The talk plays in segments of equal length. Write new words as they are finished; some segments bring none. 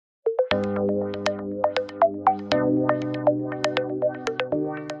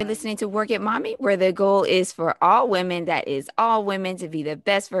listening to Work It Mommy, where the goal is for all women, that is, all women, to be the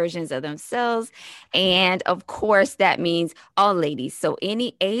best versions of themselves. And of course, that means all ladies. So,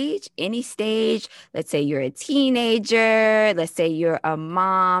 any age, any stage, let's say you're a teenager, let's say you're a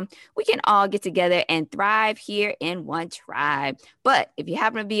mom, we can all get together and thrive here in one tribe. But if you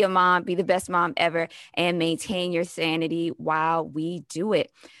happen to be a mom, be the best mom ever and maintain your sanity while we do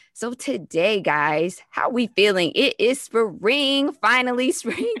it. So today, guys, how we feeling? It is spring. Finally,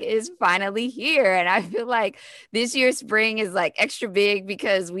 spring is finally here. And I feel like this year's spring is like extra big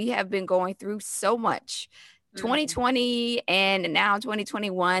because we have been going through so much. 2020 and now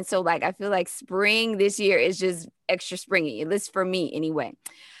 2021. So like I feel like spring this year is just extra springy, at least for me anyway.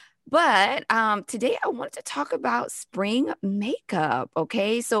 But today I wanted to talk about spring makeup.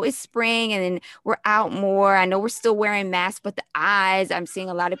 Okay. So it's spring and then we're out more. I know we're still wearing masks, but the eyes, I'm seeing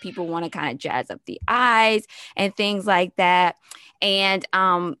a lot of people want to kind of jazz up the eyes and things like that. And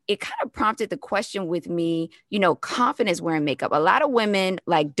it kind of prompted the question with me, confidence wearing makeup. A lot of women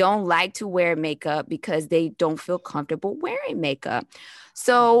like don't like to wear makeup because they don't feel comfortable wearing makeup.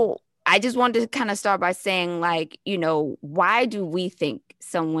 So I just wanted to kind of start by saying, like, why do we think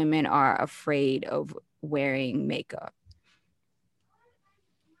some women are afraid of wearing makeup?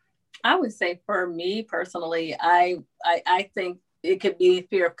 I would say for me personally, I think it could be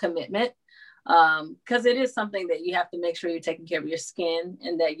fear of commitment, because it is something that you have to make sure you're taking care of your skin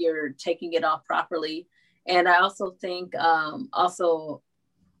and that you're taking it off properly. And I also think also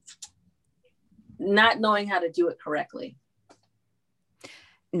not knowing how to do it correctly.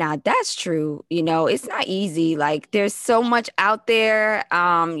 Now that's true. It's not easy. Like there's so much out there,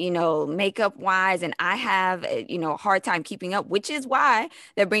 makeup wise, and I have, a hard time keeping up, which is why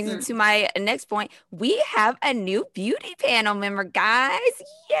that brings me to my next point. We have a new beauty panel member, guys.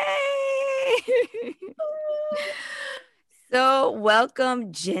 Yay! So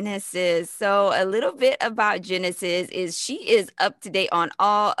welcome, Genesis. So a little bit about Genesis is she is up to date on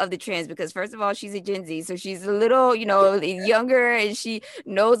all of the trends because first of all, she's a Gen Z. So she's a little, younger and she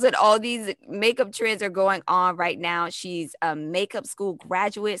knows that all these makeup trends are going on right now. She's a makeup school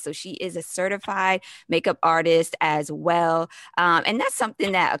graduate. So she is a certified makeup artist as well. And that's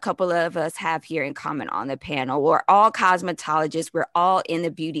something that a couple of us have here in common on the panel. We're all cosmetologists. We're all in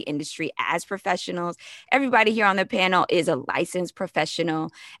the beauty industry as professionals. Everybody here on the panel is a licensed professional,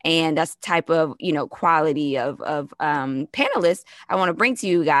 and that's the type of quality of panelists I want to bring to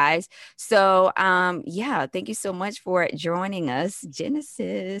you guys. So thank you so much for joining us,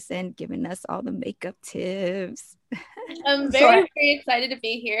 Genesis, and giving us all the makeup tips. I'm very excited to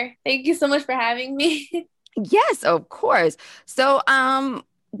be here. Thank you so much for having me. Yes, of course. So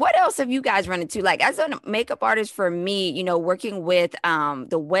what else have you guys run into? Like as a makeup artist for me, working with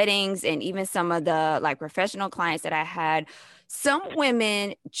the weddings and even some of the like professional clients that I had, some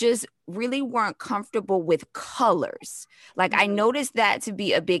women just really weren't comfortable with colors. Like I noticed that to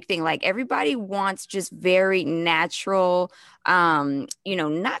be a big thing. Like everybody wants just very natural,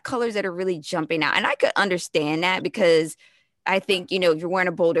 not colors that are really jumping out. And I could understand that because I think, if you're wearing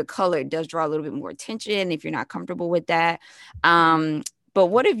a bolder color, it does draw a little bit more attention if you're not comfortable with that. But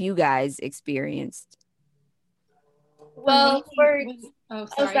what have you guys experienced? Well, sorry. Go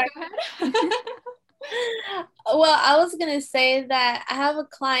ahead. Well, I was going to say that I have a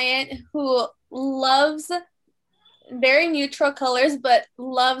client who loves very neutral colors, but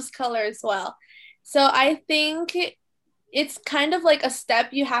loves color as well. So I think it's kind of like a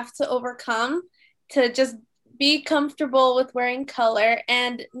step you have to overcome to just be comfortable with wearing color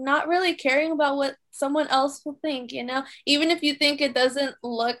and not really caring about what someone else will think, even if you think it doesn't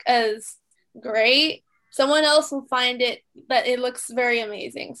look as great, someone else will find that it looks very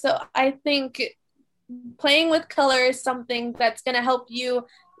amazing. So I think playing with color is something that's going to help you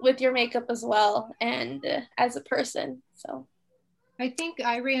with your makeup as well and as a person. So I think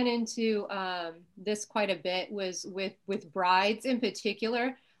I ran into this quite a bit was with brides in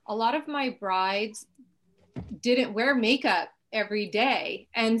particular. A lot of my brides didn't wear makeup every day.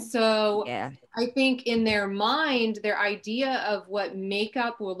 And so I think in their mind, their idea of what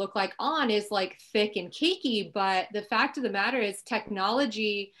makeup will look like on is like thick and cakey. But the fact of the matter is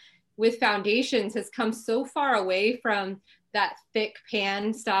technology with foundations has come so far away from that thick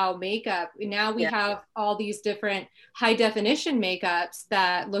pan style makeup. Now we have all these different high definition makeups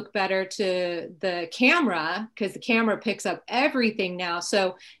that look better to the camera because the camera picks up everything now.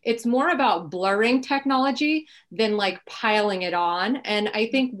 So it's more about blurring technology than like piling it on. And I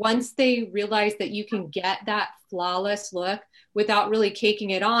think once they realize that you can get that flawless look without really caking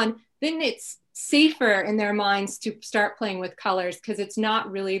it on, then it's safer in their minds to start playing with colors because it's not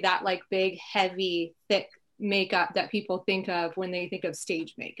really that like big, heavy, thick makeup that people think of when they think of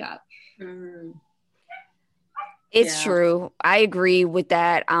stage makeup. Mm. It's true. I agree with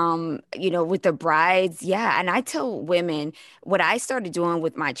that. With the brides, yeah. And I tell women what I started doing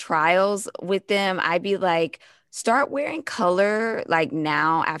with my trials with them, I'd be like, start wearing color like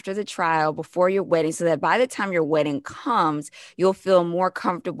now after the trial before your wedding, so that by the time your wedding comes, you'll feel more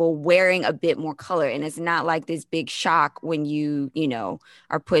comfortable wearing a bit more color. And it's not like this big shock when you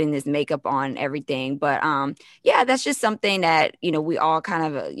are putting this makeup on everything. But yeah, that's just something that, we all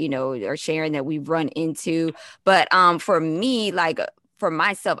kind of, are sharing that we've run into. But for me, like for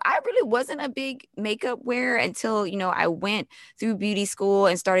myself, I really wasn't a big makeup wearer until, I went through beauty school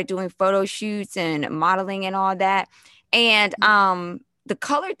and started doing photo shoots and modeling and all that. And the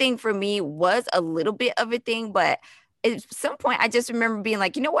color thing for me was a little bit of a thing, but at some point I just remember being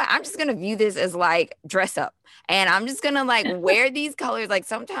like, you know what, I'm just gonna view this as like dress up, and I'm just gonna like wear these colors. Like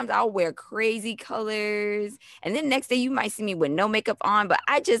sometimes I'll wear crazy colors, and then next day you might see me with no makeup on, but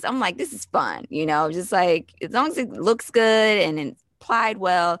I'm like, this is fun, just like as long as it looks good and it's applied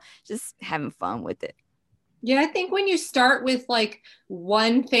well, just having fun with it. Yeah, I think when you start with like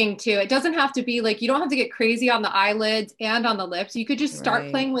one thing too, it doesn't have to be like, you don't have to get crazy on the eyelids and on the lips. You could just start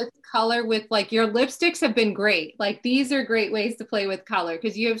playing with color with like your lipsticks have been great. Like these are great ways to play with color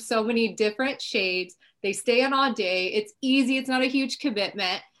because you have so many different shades. They stay on all day. It's easy. It's not a huge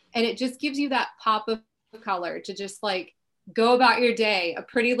commitment. And it just gives you that pop of color to just like go about your day. A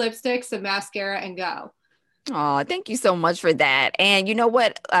pretty lipstick, some mascara, and go. Oh, thank you so much for that. And you know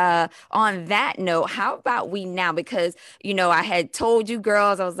what? On that note, how about we now? Because, I had told you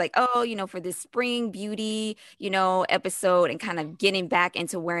girls, I was like, oh, for this spring beauty, episode and kind of getting back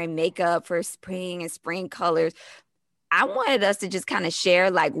into wearing makeup for spring and spring colors. I wanted us to just kind of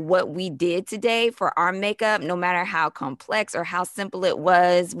share like what we did today for our makeup, no matter how complex or how simple it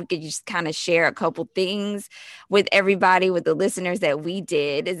was. We could just kind of share a couple things with everybody, with the listeners that we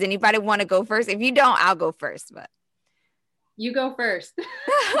did. Does anybody want to go first? If you don't, I'll go first. But you go first.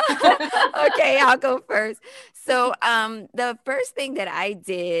 Okay, I'll go first. So the first thing that I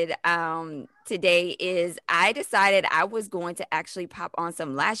did today is I decided I was going to actually pop on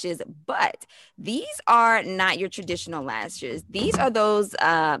some lashes, but these are not your traditional lashes. These are those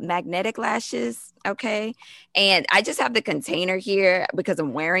magnetic lashes, okay? And I just have the container here because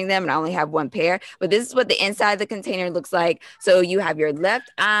I'm wearing them and I only have one pair, but this is what the inside of the container looks like. So you have your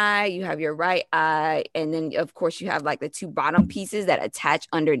left eye, you have your right eye, and then of course you have like the two bottom pieces that attach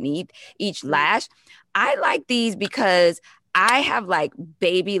underneath each lash. I like these because I have like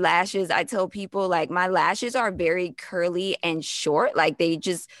baby lashes. I tell people like my lashes are very curly and short. Like they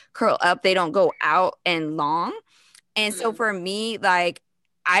just curl up. They don't go out and long. And so for me, like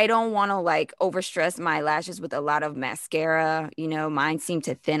I don't want to like overstress my lashes with a lot of mascara. Mine seem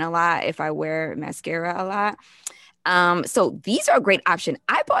to thin a lot if I wear mascara a lot. So these are a great option.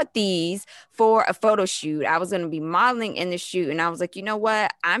 I bought these for a photo shoot. I was going to be modeling in the shoot and I was like, you know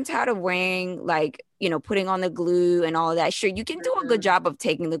what? I'm tired of wearing like, putting on the glue and all of that. Sure, you can do a good job of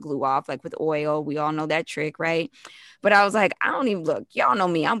taking the glue off, like with oil. We all know that trick, right? But I was like, I don't even look. Y'all know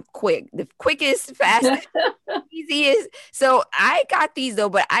me. I'm quick. The quickest, fastest, easiest. So I got these though,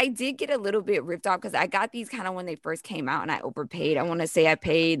 but I did get a little bit ripped off because I got these kind of when they first came out and I overpaid. I want to say I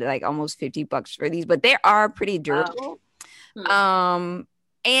paid like almost $50 for these, but they are pretty durable. Wow.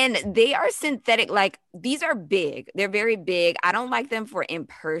 And they are synthetic. Like these are big. They're very big. I don't like them for in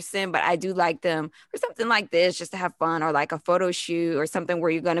person, but I do like them for something like this, just to have fun, or like a photo shoot or something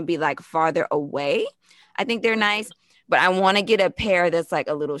where you're going to be like farther away. I think they're nice, but I want to get a pair that's like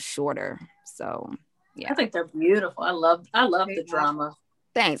a little shorter. So yeah, I think they're beautiful. I love the drama.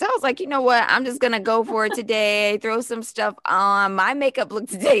 Thanks. I was like, you know what? I'm just going to go for it today, throw some stuff on. My makeup look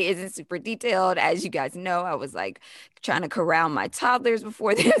today isn't super detailed. As you guys know, I was like trying to corral my toddlers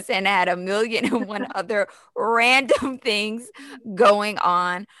before this and had a million and one other random things going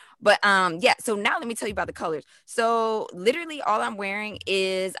on. But yeah, so now let me tell you about the colors. So literally all I'm wearing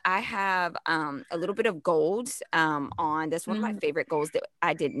is I have a little bit of gold on. That's one of my favorite golds that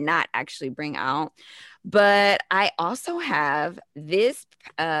I did not actually bring out. But I also have this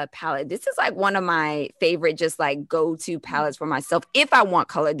palette. This is like one of my favorite just like go-to palettes for myself if I want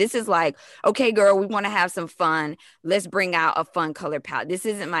color. This is like, okay, girl, we want to have some fun. Let's bring out a fun color palette. This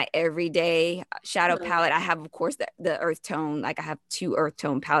isn't my everyday shadow palette. I have, of course, the earth tone. Like I have 2 earth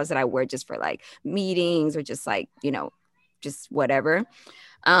tone palettes that I wear just for like meetings or just like, just whatever.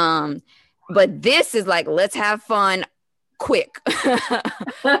 But this is like, let's have fun. Quick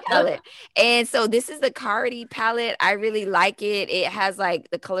palette. And so this is the Cardi palette. I really like it. It has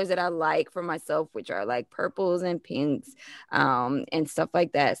like the colors that I like for myself, which are like purples and pinks and stuff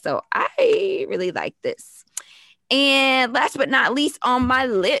like that. So I really like this. And last but not least, on my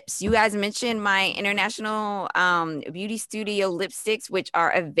lips, you guys mentioned my International Beauty Studio lipsticks, which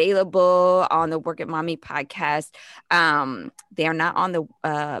are available on the Work It Mommy podcast. They are not on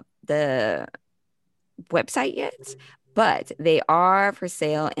the website yet, but they are for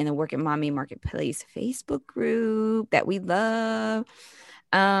sale in the Work It Mommy Marketplace Facebook group that we love.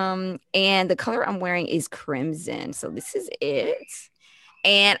 And the color I'm wearing is crimson. So this is it.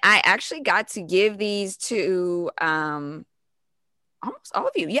 And I actually got to give these to almost all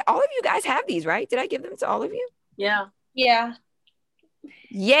of you. Yeah, all of you guys have these, right? Did I give them to all of you? Yeah. Yeah.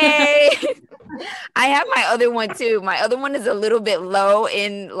 Yay. I have my other one too. My other one is a little bit low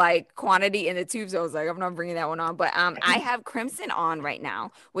in like quantity in the tube. So I was like, I'm not bringing that one on. But I have crimson on right now,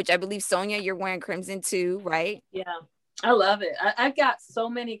 which I believe, Sonia, you're wearing crimson too, right? Yeah. I love it. I've got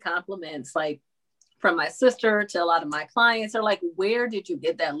so many compliments, like from my sister to a lot of my clients. They're like, where did you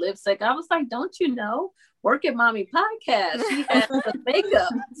get that lipstick? I was like, don't you know? Work It Mommy podcast. She has the makeup.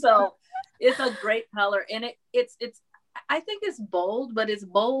 So it's a great color. And it's I think it's bold, but it's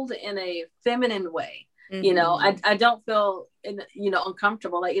bold in a feminine way. Mm-hmm. You know, I don't feel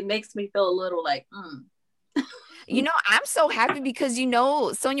uncomfortable. Like it makes me feel a little like, You know, I'm so happy because, you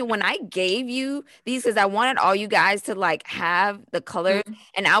know, Sonia, when I gave you these, because I wanted all you guys to like have the colors,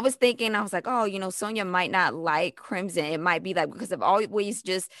 and I was thinking, I was like, oh, you know, Sonia might not like crimson. It might be like, because I've always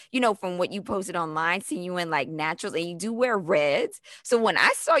just, you know, from what you posted online, seeing you in like naturals, and you do wear reds. So when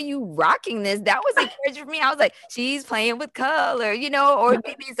I saw you rocking this, that was encouraging for me. I was like, she's playing with color, you know, or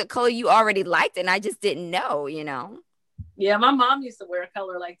maybe it's a color you already liked and I just didn't know, you know. Yeah, my mom used to wear a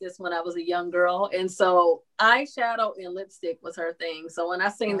color like this when I was a young girl. And so eyeshadow and lipstick was her thing. So when I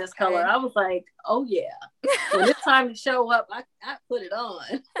seen this color, I was like, oh, yeah. When it's time to show up, I put it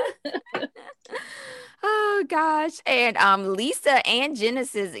on. Oh, gosh. And Lisa and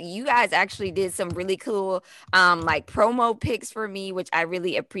Genesis, you guys actually did some really cool like promo pics for me, which I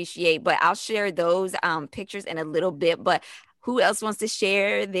really appreciate. But I'll share those pictures in a little bit. But who else wants to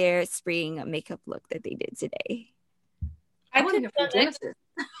share their spring makeup look that they did today? I want to hear from Genesis.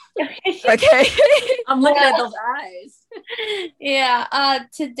 Okay. I'm looking at those eyes. Yeah.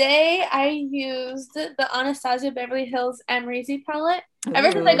 Today I used the Anastasia Beverly Hills Amrezy palette. Ooh.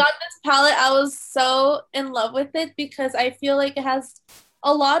 Ever since I got this palette, I was so in love with it because I feel like it has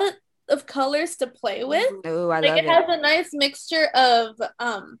a lot of colors to play with. Oh, I love it. It has a nice mixture of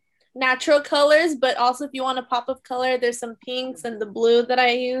natural colors, but also if you want a pop of color, there's some pinks and the blue that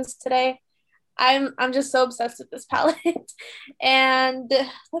I used today. I'm just so obsessed with this palette. And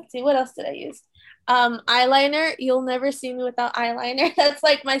let's see, what else did I use? Eyeliner. You'll never see me without eyeliner. That's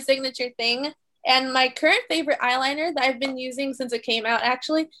like my signature thing. And my current favorite eyeliner that I've been using since it came out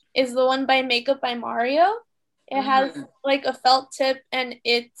actually is the one by Makeup by Mario. It has like a felt tip and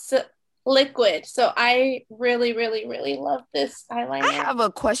it's liquid. So I really, really, really love this eyeliner. I have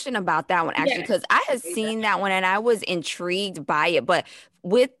a question about that one actually, because I had seen that one and I was intrigued by it. But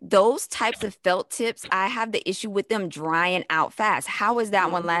with those types of felt tips, I have the issue with them drying out fast. How is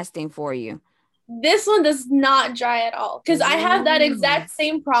that one lasting for you? This one does not dry at all because I have that exact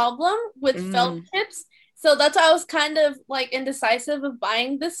same problem with felt tips. So that's why I was kind of like indecisive of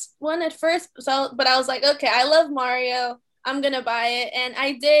buying this one at first. But I was like, okay, I love Mario. I'm gonna buy it, and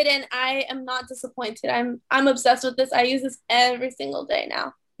I did, and I am not disappointed. I'm obsessed with this. I use this every single day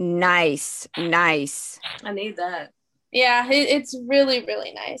now. Nice. I need that. Yeah, it's really,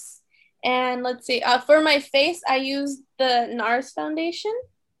 really nice. And let's see. For my face, I use the NARS foundation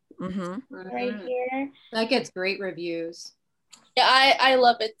right here. That gets great reviews. Yeah, I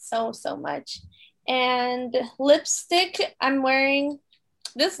love it so much. And lipstick, I'm wearing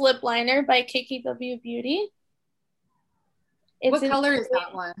this lip liner by KKW Beauty. What color is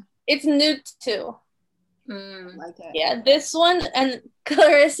that one? It's nude too. Like it. Yeah, this one and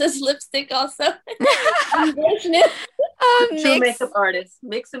Clarissa's lipstick also. True makeup artist.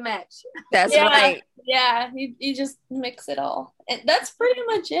 Mix and match. That's right. Yeah, you just mix it all. And that's pretty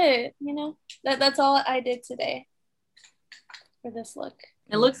much it, you know. That's all I did today for this look.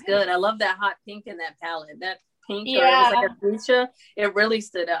 It looks good. I love that hot pink in that palette. That pink, or it was like a fuchsia. It really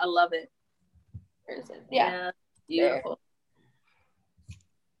stood out. I love it. Where is it? Yeah. Beautiful.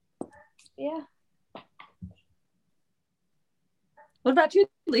 Yeah. What about you,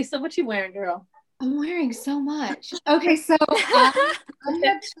 Lisa? What you wearing, girl? I'm wearing so much. Okay, so I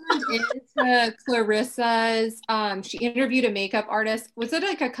have tuned into Clarissa's. She interviewed a makeup artist. Was it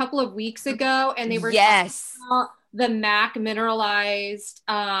like a couple of weeks ago? And they were talking about the MAC mineralized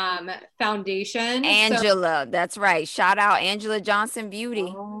foundation. Angela, that's right. Shout out Angela Johnson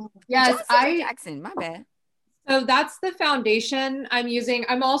Beauty. Yes, Jackson. My bad. So that's the foundation I'm using.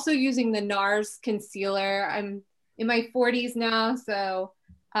 I'm also using the NARS concealer. in my 40s now. So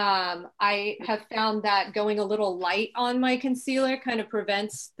I have found that going a little light on my concealer kind of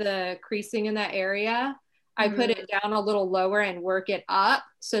prevents the creasing in that area. I put it down a little lower and work it up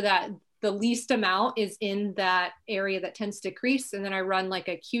so that the least amount is in that area that tends to crease. And then I run like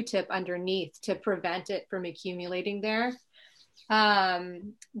a Q-tip underneath to prevent it from accumulating there.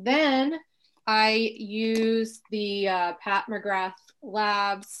 Then I use the Pat McGrath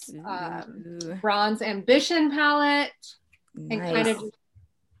Labs Bronze Ambition palette and kind of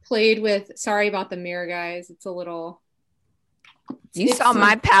played with, sorry about the mirror, guys. It's a little. You saw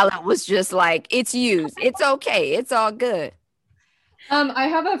my palette was just like, it's used. It's okay. It's all good. I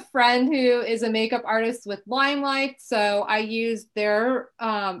have a friend who is a makeup artist with Limelight, so I use their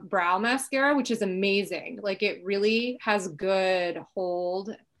brow mascara, which is amazing. Like it really has good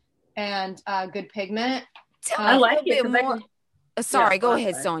hold and good pigment. I like it more. Sorry, go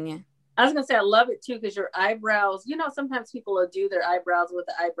ahead, Sonia. I was gonna say I love it too because your eyebrows. You know, sometimes people will do their eyebrows with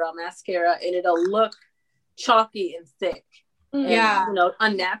the eyebrow mascara, and it'll look chalky and thick. And, you know,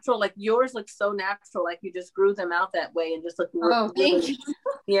 unnatural. Like yours looks so natural, like you just grew them out that way and just look thank you.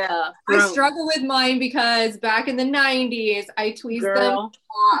 Yeah. I struggle with mine because back in the 90s I tweezed them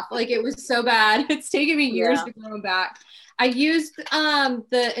off. Like it was so bad. It's taken me years to grow them back. I used and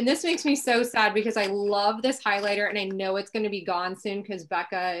this makes me so sad because I love this highlighter and I know it's going to be gone soon because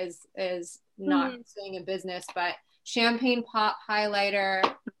Becca is not staying in business, but Champagne Pop highlighter.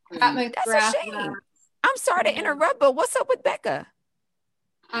 That's a shame. I'm sorry to interrupt, but what's up with Becca?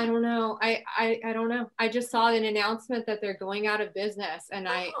 I don't know. I don't know. I just saw an announcement that they're going out of business and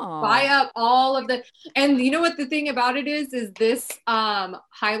I buy up all of the, and you know what the thing about it is this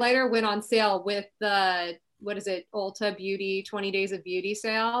highlighter went on sale with the, what is it? Ulta Beauty 20 Days of Beauty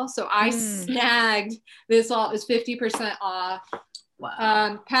sale. So I snagged this all. It was 50% off.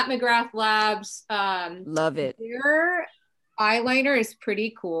 Wow. Pat McGrath Labs. Love it. Their eyeliner is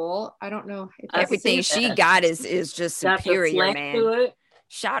pretty cool. I don't know. Everything she got is just superior, man.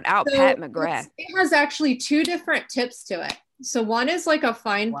 Shout out Pat McGrath. It has actually two different tips to it. So one is like a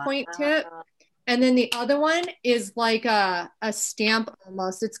fine point tip. And then the other one is like a stamp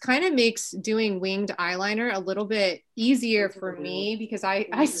almost. It's kind of makes doing winged eyeliner a little bit easier for me because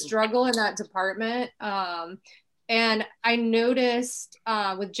I struggle in that department. And I noticed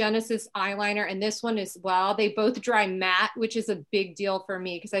with Genesis eyeliner and this one as well, they both dry matte, which is a big deal for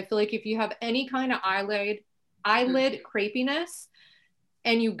me because I feel like if you have any kind of eyelid crepiness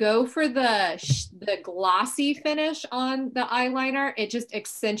and you go for the glossy finish on the eyeliner, it just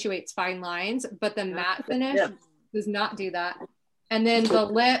accentuates fine lines, but the matte finish does not do that. And then the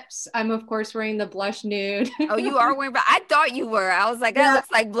lips, I'm of course wearing the Blush Nude. Oh, you are wearing, but I thought you were. I was like, that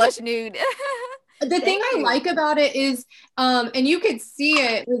looks like Blush Nude. The thing I like about it is, and you could see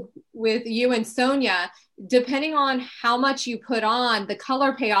it with you and Sonia, depending on how much you put on, the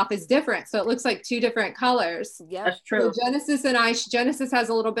color payoff is different. So it looks like two different colors. Yeah, that's true. So Genesis has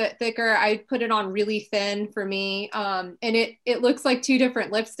a little bit thicker. I put it on really thin for me. And it looks like two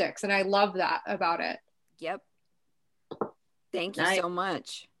different lipsticks. And I love that about it. Yep. Thank you so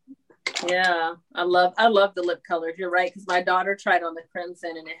much. Yeah, I love the lip colors. You're right, because my daughter tried on the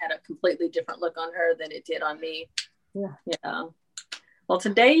crimson and it had a completely different look on her than it did on me. Yeah. Well,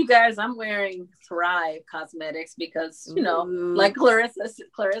 today, you guys, I'm wearing Thrive Cosmetics because, you know, like Clarissa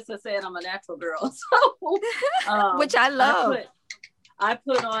said, I'm a natural girl. So, which I love. I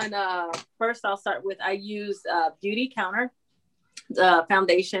put on, first I'll start with, I use Beauty Counter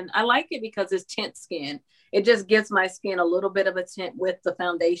foundation. I like it because it's tint skin. It just gives my skin a little bit of a tint with the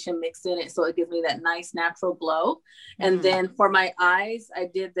foundation mixed in it. So it gives me that nice natural glow. And then for my eyes, I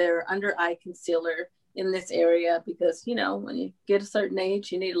did their under eye concealer in this area because, you know, when you get a certain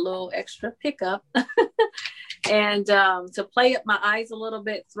age, you need a little extra pickup. And to play up my eyes a little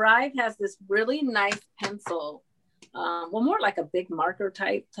bit, Thrive has this really nice pencil. More like a big marker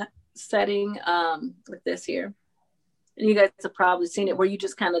type setting with this here. And you guys have probably seen it where you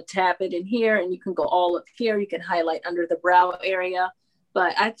just kind of tap it in here and you can go all up here. You can highlight under the brow area.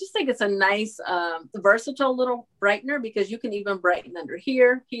 But I just think it's a nice, versatile little brightener because you can even brighten under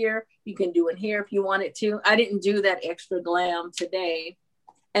here. You can do it here if you wanted to. I didn't do that extra glam today.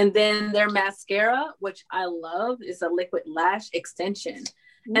 And then their mascara, which I love, is a liquid lash extension.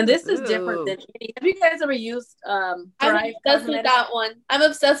 And this is different than any. Have you guys ever used Thrive? I'm obsessed with that one. I'm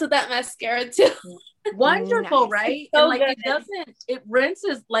obsessed with that mascara too. Wonderful, right? So and like good. it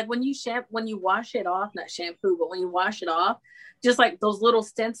rinses like when you wash it off, not shampoo, but when you wash it off, just like those little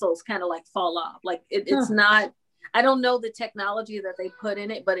stencils kind of like fall off. Like it's not, I don't know the technology that they put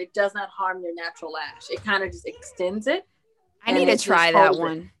in it, but it does not harm your natural lash. It kind of just extends it. I need to try that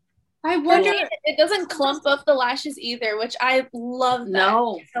one. I wonder. It doesn't clump up the lashes either, which I love that.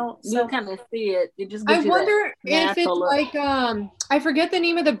 No, so you kind of see it. It just I gives you wonder that if it's natural look. like I forget the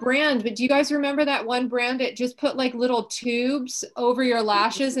name of the brand, but do you guys remember that one brand that just put like little tubes over your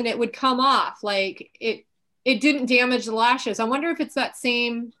lashes and it would come off? Like it didn't damage the lashes. I wonder if it's that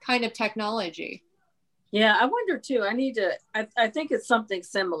same kind of technology. Yeah, I wonder too. I think it's something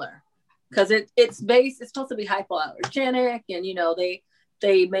similar because it's supposed to be hypoallergenic, and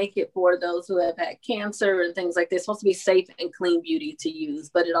they make it for those who have had cancer and things like this. It's supposed to be safe and clean beauty to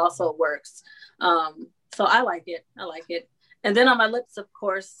use, but it also works. So I like it. And then on my lips, of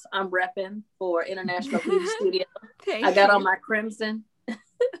course, I'm repping for International Beauty Studio. I got on my crimson.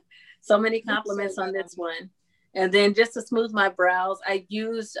 So many compliments on this one. And then just to smooth my brows, I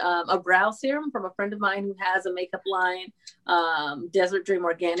used a brow serum from a friend of mine who has a makeup line, Desert Dream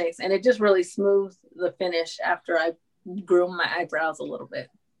Organics, and it just really smooths the finish after I groom my eyebrows a little bit.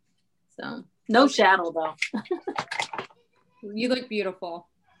 So no shadow though. You look beautiful.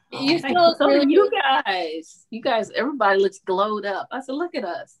 You still so really you guys, everybody looks glowed up. I said, look at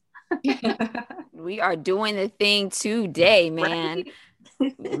us. We are doing the thing today, man.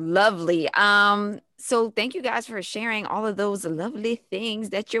 Right? Lovely. So thank you guys for sharing all of those lovely things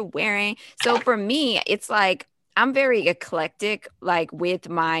that you're wearing. So for me, it's like I'm very eclectic, like with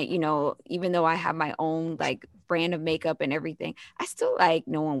my, even though I have my own like brand of makeup and everything, I still like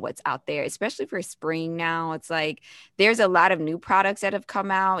knowing what's out there, especially for spring now. It's like there's a lot of new products that have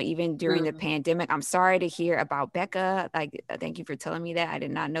come out even during the pandemic. I'm sorry to hear about Becca. Like, thank you for telling me that. I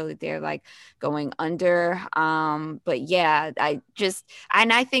did not know that they're like going under. But yeah, I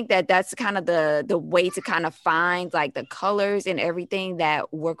think that that's kind of the way to kind of find like the colors and everything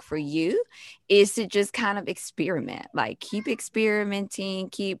that work for you is to just kind of experiment, like keep experimenting,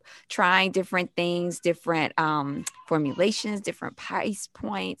 keep trying different things, different formulations, different price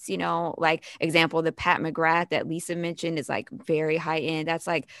points, like example, the Pat McGrath that Lisa mentioned is like very high end. That's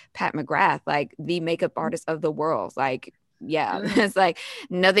like Pat McGrath, like the makeup artist of the world. Like, yeah, it's like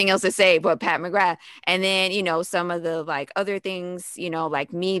nothing else to say but Pat McGrath. And then, some of the like other things,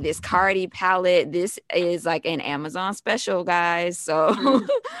 like me, this Cardi palette, this is like an Amazon special, guys. So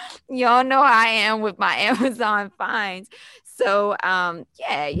y'all know how I am with my Amazon finds. So,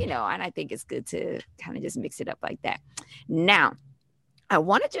 yeah, and I think it's good to kind of just mix it up like that. Now, I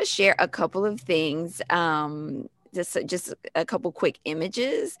want to just share a couple of things, just a couple quick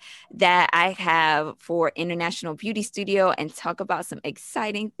images that I have for International Beauty Studio and talk about some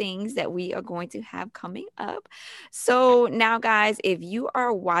exciting things that we are going to have coming up. So now, guys, if you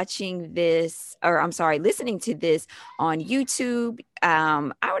are watching this, or I'm sorry, listening to this on YouTube,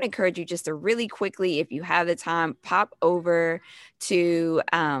 I would encourage you just to really quickly, if you have the time, pop over to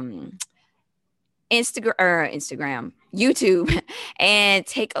Instagram, YouTube, and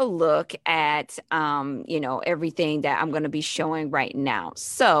take a look at, everything that I'm going to be showing right now.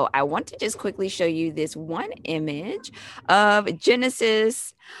 So I want to just quickly show you this one image of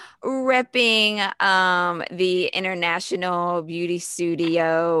Genesis repping the International Beauty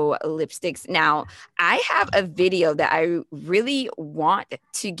Studio lipsticks. Now, I have a video that I really want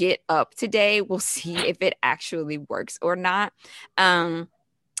to get up today. We'll see if it actually works or not.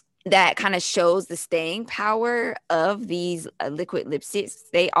 That kind of shows the staying power of these liquid lipsticks.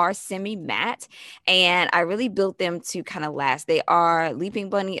 They are semi-matte, and I really built them to kind of last. They are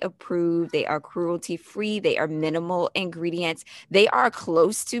Leaping Bunny approved. They are cruelty-free. They are minimal ingredients. They are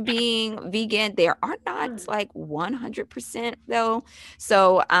close to being vegan. They are not like 100% though.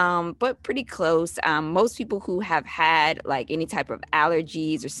 So, but pretty close. Most people who have had like any type of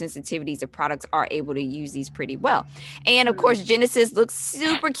allergies or sensitivities to products are able to use these pretty well. And of course, Genesis looks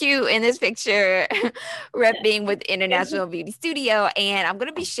super cute in this picture, repping with International Beauty Studio. And I'm going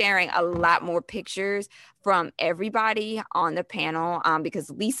to be sharing a lot more pictures from everybody on the panel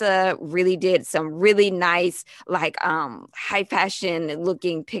because Lisa really did some really nice, like high fashion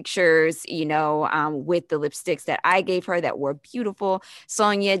looking pictures, with the lipsticks that I gave her that were beautiful.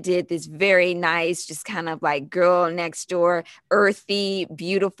 Sonia did this very nice, just kind of like girl next door, earthy,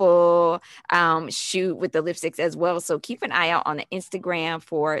 beautiful shoot with the lipsticks as well. So keep an eye out on the Instagram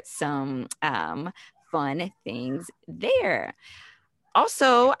for some fun things there.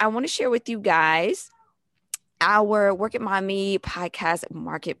 Also, I want to share with you guys our Work It Mommy podcast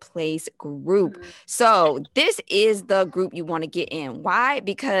marketplace group. So this is the group you want to get in. Why?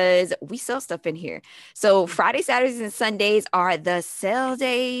 Because we sell stuff in here. So Friday, Saturdays, and Sundays are the sale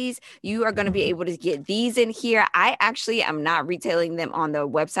days. You are going to be able to get these in here. I actually am not retailing them on the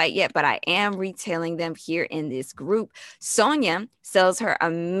website yet, but I am retailing them here in this group. Sonia, sells her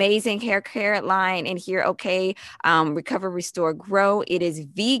amazing hair care line in here. Okay. Recover, Restore, Grow. It is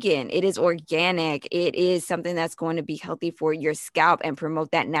vegan. It is organic. It is something that's going to be healthy for your scalp and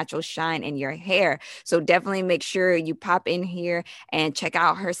promote that natural shine in your hair. So definitely make sure you pop in here and check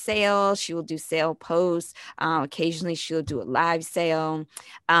out her sale. She will do sale posts. Occasionally she'll do a live sale.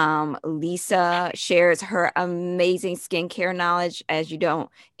 Lisa shares her amazing skincare knowledge. As you don't,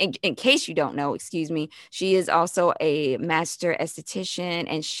 in case you don't know, excuse me, she is also a master esthetician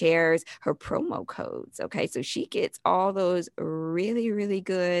and shares her promo codes. Okay, so she gets all those really, really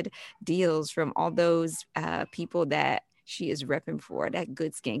good deals from all those people that she is repping for. That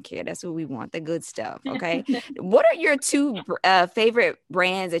good skincare. That's what we want, the good stuff. Okay. What are your two favorite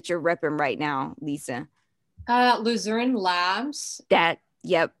brands that you're repping right now, Lisa? Luzerne Labs.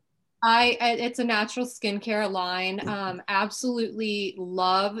 Yep. It's a natural skincare line. Absolutely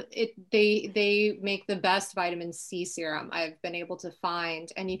love it. They make the best vitamin C serum I've been able to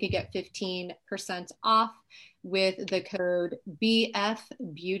find, and you could get 15% off with the code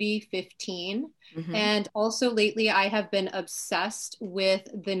BFBeauty15. Mm-hmm. And also lately I have been obsessed with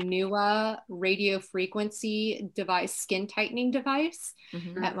the NUA radio frequency device, skin tightening device.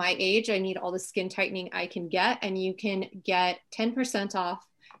 Mm-hmm. At my age, I need all the skin tightening I can get, and you can get 10% off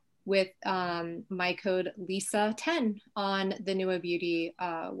with my code Lisa10 on the NUA Beauty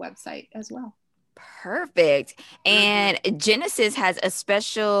website as well. Perfect. And Genesis has a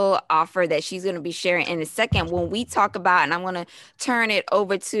special offer that she's going to be sharing in a second when we talk about, and I'm going to turn it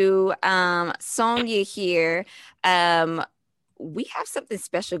over to Sonia here. We have something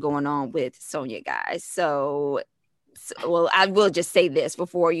special going on with Sonia, guys. So well, I will just say this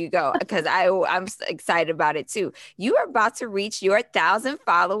before you go, because I'm excited about it too. You are about to reach your 1,000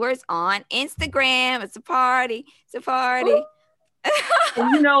 followers on Instagram. It's a party. It's a party.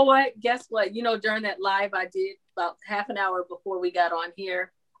 And you know what? Guess what? You know, during that live I did about half an hour before we got on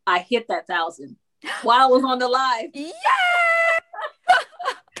here, I hit that 1,000 while I was on the live. Yeah.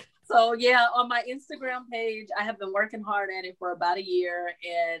 So yeah, on my Instagram page, I have been working hard at it for about a year,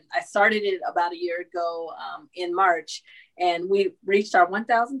 and I started it about a year ago in March, and we reached our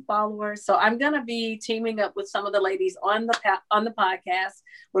 1,000 followers. So I'm going to be teaming up with some of the ladies on the podcast.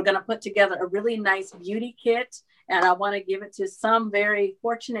 We're going to put together a really nice beauty kit, and I want to give it to some very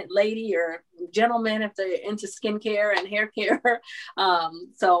fortunate lady or gentleman if they're into skincare and hair care.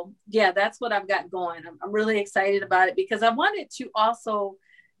 So yeah, that's what I've got going. I'm really excited about it because I wanted to also,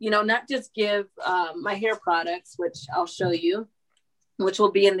 you know, not just give my hair products, which I'll show you, which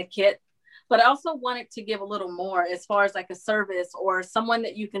will be in the kit, but I also wanted to give a little more as far as like a service or someone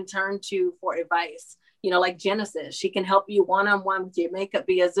that you can turn to for advice, you know, like Genesis. She can help you one-on-one with your makeup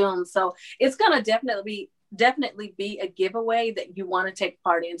via Zoom. So it's going to definitely be a giveaway that you want to take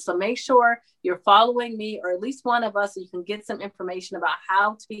part in. So make sure you're following me, or at least one of us, so you can get some information about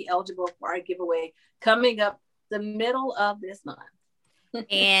how to be eligible for our giveaway coming up the middle of this month.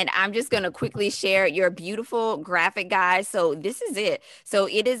 And I'm just going to quickly share your beautiful graphic, guys. So this is it. So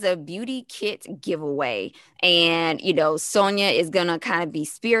it is a beauty kit giveaway. And, you know, Sonia is going to kind of be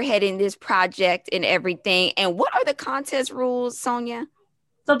spearheading this project and everything. And what are the contest rules, Sonia?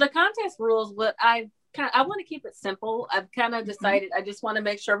 So the contest rules, I want to keep it simple. I've kind of decided I just want to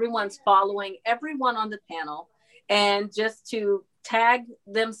make sure everyone's following everyone on the panel, and just to tag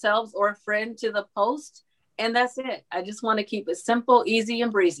themselves or a friend to the post. And that's it. I just want to keep it simple, easy,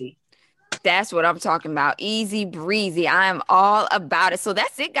 and breezy. That's what I'm talking about. Easy breezy. I am all about it. So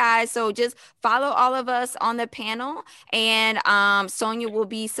that's it, guys. So just follow all of us on the panel, and Sonia will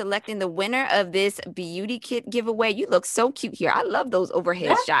be selecting the winner of this beauty kit giveaway. You look so cute here. I love those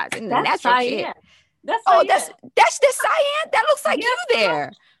overhead shots in the natural kit. That's the Cyan. That looks like you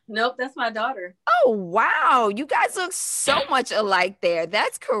there. Nope, that's my daughter. Oh, wow. You guys look so much alike there.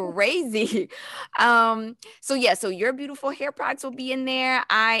 That's crazy. So your beautiful hair products will be in there.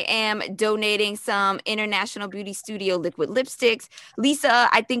 I am donating some International Beauty Studio liquid lipsticks. Lisa,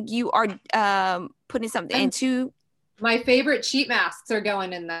 I think you are putting something into. My favorite sheet masks are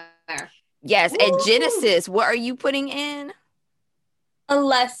going in there. Yes. Woo! And Genesis, what are you putting in? A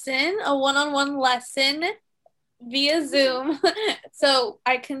one-on-one lesson via Zoom. So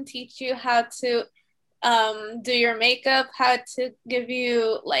I can teach you how to do your makeup, how to give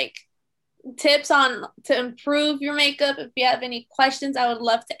you like tips on to improve your makeup. If you have any questions, I would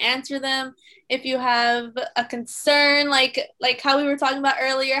love to answer them. If you have a concern, like how we were talking about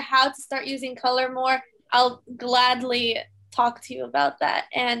earlier, how to start using color more, I'll gladly talk to you about that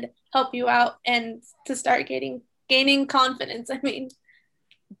and help you out and to start gaining confidence. I mean,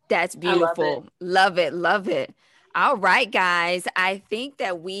 that's beautiful. Love it. All right, guys. I think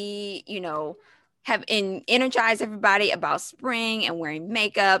that we, have energized everybody about spring and wearing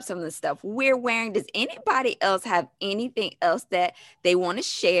makeup, some of the stuff we're wearing. Does anybody else have anything else that they want to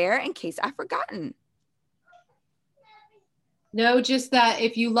share in case I've forgotten? No, just that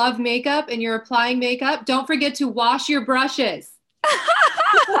if you love makeup and you're applying makeup, don't forget to wash your brushes.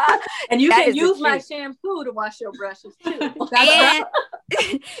 And you can use my shampoo to wash your brushes too. And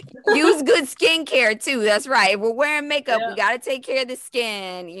use good skincare too. That's right. If we're wearing makeup, we got to take care of the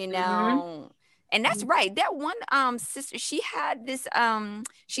skin, you know. Mm-hmm. And that's right. That one sister, she had this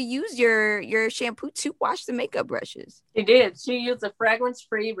she used your shampoo to wash the makeup brushes. She did. She used a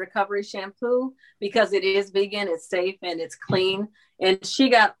fragrance-free recovery shampoo because it is vegan, it's safe, and it's clean. And she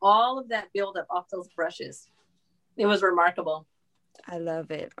got all of that buildup off those brushes. It was remarkable. I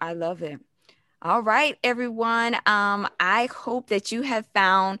love it. I love it. All right, everyone. I hope that you have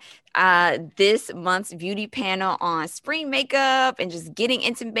found this month's beauty panel on spring makeup and just getting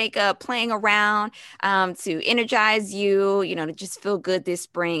into makeup, playing around to energize you, you know, to just feel good this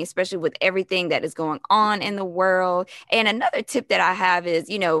spring, especially with everything that is going on in the world. And another tip that I have is,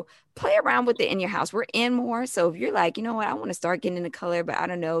 you know, play around with it in your house. We're in more. So if you're like, you know what, I want to start getting into color, but I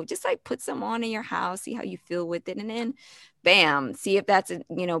don't know, just like put some on in your house, see how you feel with it. And then bam, see if that's,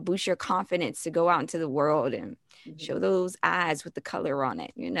 you know, boost your confidence to go out into the world and show those eyes with the color on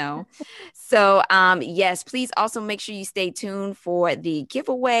it, you know. So yes, please also make sure you stay tuned for the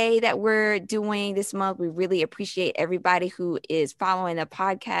giveaway that we're doing this month. We really appreciate everybody who is following the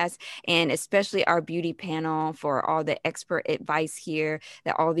podcast, and especially our beauty panel for all the expert advice here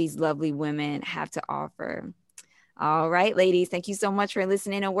that all these lovely women have to offer. All right, ladies, thank you so much for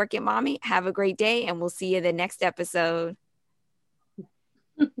listening to Work It Mommy. Have a great day, and we'll see you in the next episode.